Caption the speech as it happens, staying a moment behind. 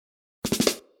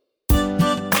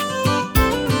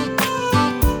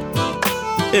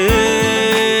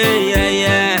Yeah,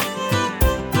 yeah.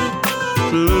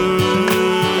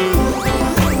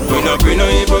 We no pre no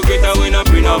hypocrite and we no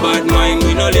pre no bad mind.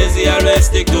 We no lazy, always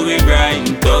stick to we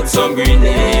grind. Talk some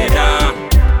grenade.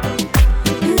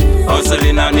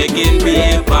 Hustling and making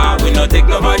paper. We no take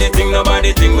nobody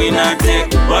thing we not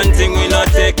take. One thing we not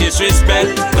take is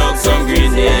respect. Talk some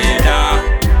grenade.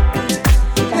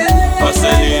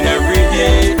 Hustling every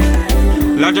day.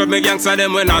 Lodge up me gangsta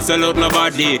them when I sell out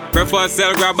nobody. Prefer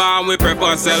sell grabber and we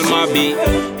prefer sell mobby.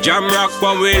 Jam rock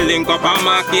when we link up a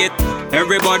market.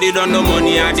 Everybody done the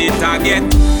money at the target.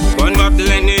 One battle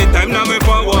anytime now me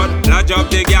forward. Lodge up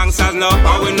the gangsters now,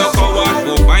 how we no forward.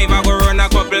 4-5 I go run a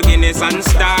couple Guinness and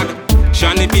start.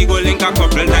 Shani P go link a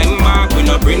couple time back. We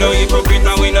no bring no hypocrite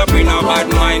and we no bring no bad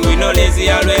mind. We no lazy,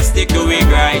 always stick to we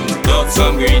grind. Talk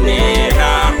some grenade.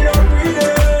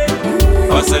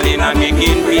 Hustling and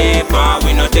making paper.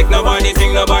 We no take nobody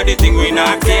thing we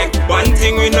not take. One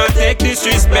thing we not take,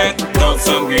 disrespect. Talk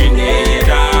some grenade.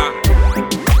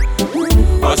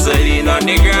 Hustling on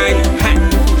the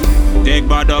grind. Take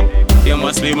bad up, you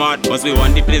must be mad. Must be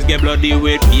one the place get bloody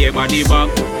with pay body back.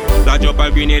 Lodge up a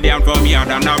grenade and from here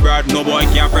and abroad. No boy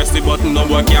can press the button, no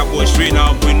boy can push me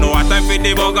now. We know what time for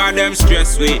the bugger them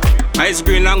stress with. Ice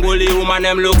cream and goalie woman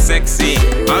them look sexy.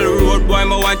 All road boy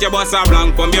me want you bust a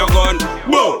blank from your gun.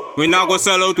 Boom! We not go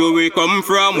sell out where we come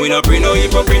from. We no pre no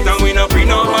hypocrite and we no pre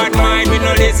no bad mind. We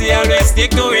no lazy, always stick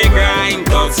to we grind.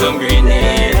 Talk some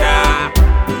grenade.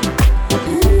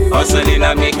 Hustling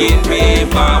and making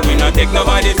paper. We not take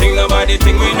nobody thing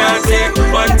we not take.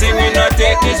 One thing we not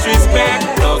take is respect.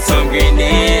 Talk some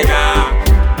grenade.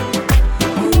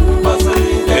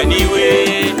 Hustling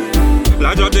anyway.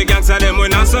 Lodge up the gangsta them we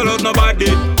not sell out nobody.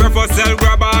 Prefer sell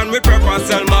grabber and we prefer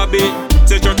sell mobby.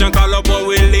 Say church and call up but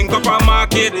we link up a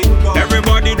market.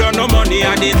 Everybody done no money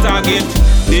at the target.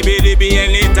 DB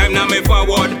anytime now me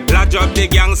forward. Lodge up the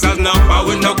gangsters now, but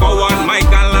we no go on.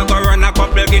 Michael and go run a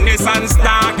couple Guinness and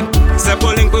start.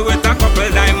 Seppo link we with a couple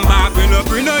dime back. We no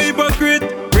pre no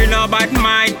hypocrite, pre no bad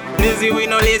mind. Lazy, we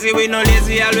no lazy,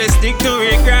 always stick to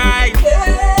we grind.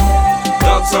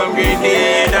 Talk some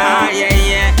grenade,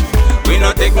 yeah. We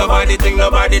no take nobody thing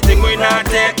we not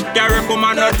take. Carry come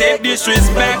and not take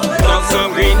disrespect. Talk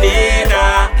some grenade.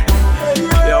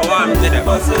 Yo, I'm to the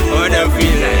hustle. How them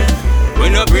feel like? We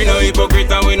no bring no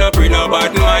hypocrite and we no bring no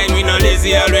bad mind. We no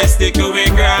lazy, always stick to we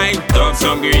grind. Talk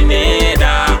some grenade.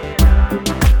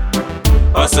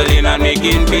 Hustling and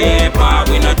making paper.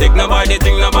 We no take nobody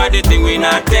thing we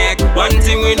not take. One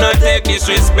thing we not take is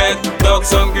respect. Talk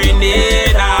some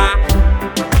grenade.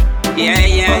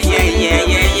 Yeah.